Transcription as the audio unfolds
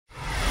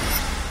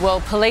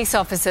Well, police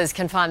officers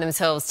can find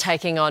themselves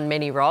taking on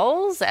many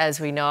roles. As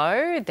we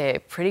know,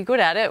 they're pretty good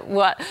at it.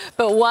 But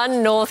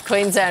one North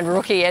Queensland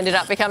rookie ended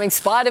up becoming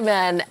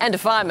Spider-Man and a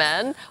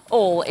fireman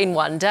all in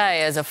one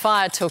day as a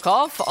fire took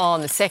off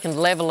on the second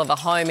level of a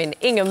home in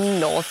Ingham,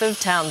 north of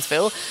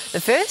Townsville.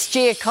 The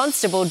first-year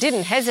constable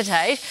didn't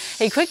hesitate.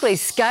 He quickly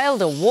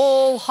scaled a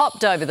wall,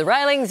 hopped over the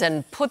railings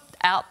and put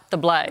out the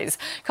blaze.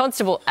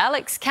 Constable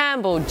Alex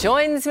Campbell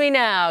joins me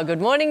now.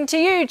 Good morning to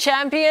you,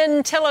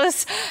 champion. Tell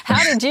us,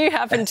 how did you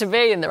happen to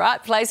be in the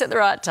right place at the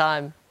right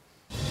time?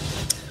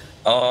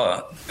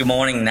 Oh, good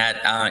morning,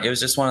 Nat. It was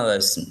just one of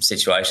those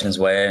situations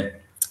where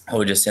we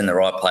were just in the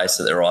right place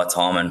at the right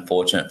time, and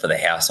fortunate for the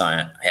house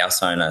owner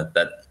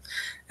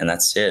and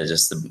that's it,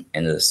 just the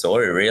end of the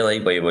story, really.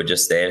 We were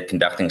just there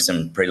conducting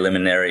some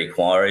preliminary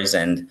inquiries,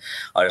 and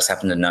I just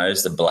happened to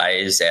nose the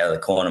blaze out of the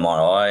corner of my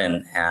eye,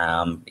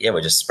 and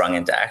we just sprung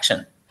into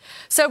action.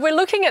 So we're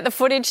looking at the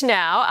footage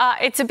now.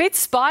 It's a bit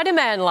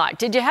Spider-Man-like.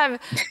 Did you have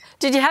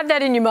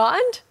that in your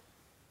mind?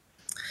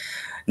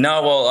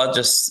 No, well, I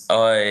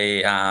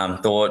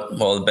thought,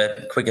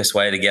 the quickest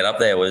way to get up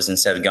there was,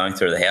 instead of going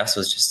through the house,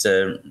 was just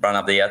to run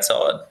up the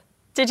outside.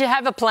 Did you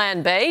have a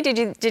plan B? Did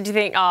you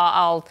think,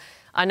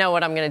 I know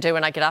what I'm going to do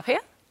when I get up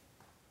here?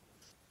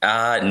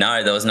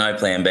 No, there was no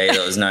plan B.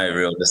 There was no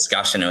real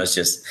discussion. It was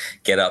just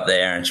get up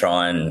there and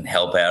try and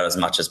help out as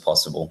much as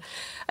possible.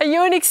 Are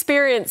you an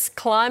experienced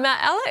climber,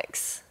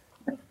 Alex?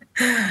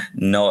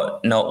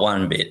 Not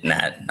one bit,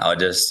 Nat. I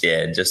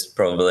just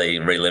probably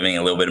reliving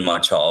a little bit of my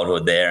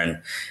childhood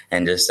there,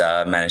 and just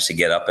managed to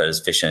get up as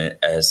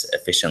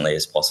efficiently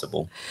as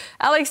possible.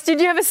 Alex,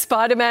 did you have a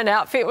Spider-Man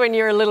outfit when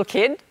you were a little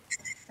kid?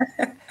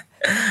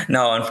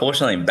 No,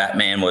 unfortunately,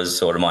 Batman was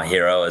sort of my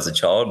hero as a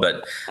child,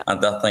 but I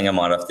think I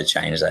might have to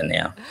change that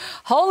now.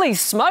 Holy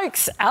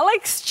smokes,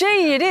 Alex.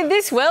 Gee, you did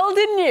this well,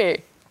 didn't you?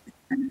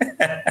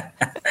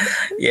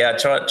 Yeah, I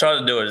try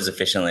to do it as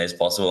efficiently as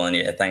possible,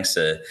 and thanks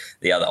to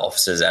the other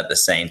officers at the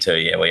scene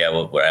too, we're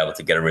able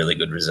to get a really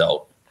good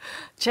result.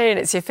 Gee, and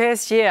it's your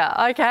first year.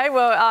 Okay,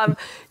 well,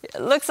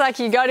 looks like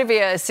you're going to be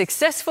a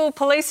successful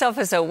police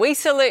officer. We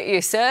salute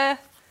you, sir.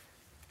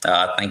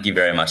 Thank you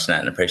very much, Nat,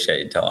 and appreciate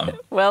your time.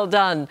 Well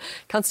done.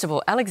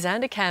 Constable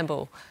Alexander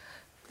Campbell.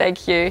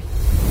 Thank you.